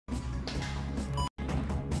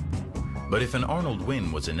But if an Arnold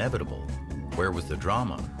win was inevitable, where was the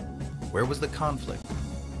drama? Where was the conflict?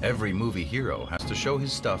 Every movie hero has to show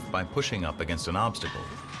his stuff by pushing up against an obstacle.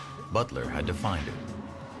 Butler had to find it.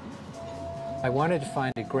 I wanted to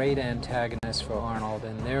find a great antagonist for Arnold,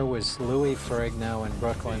 and there was Louis Ferrigno in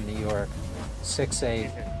Brooklyn, New York,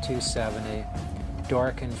 6'8", 270,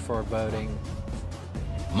 dark and foreboding.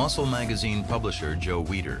 Muscle magazine publisher Joe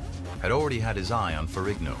Weider had already had his eye on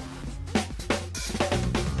Ferrigno.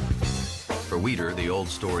 For Weider, the old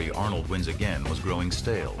story Arnold wins again was growing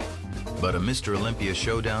stale. But a Mr. Olympia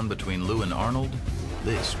showdown between Lou and Arnold,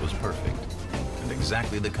 this was perfect, and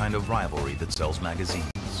exactly the kind of rivalry that sells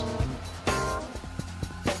magazines.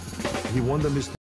 He won the Mr.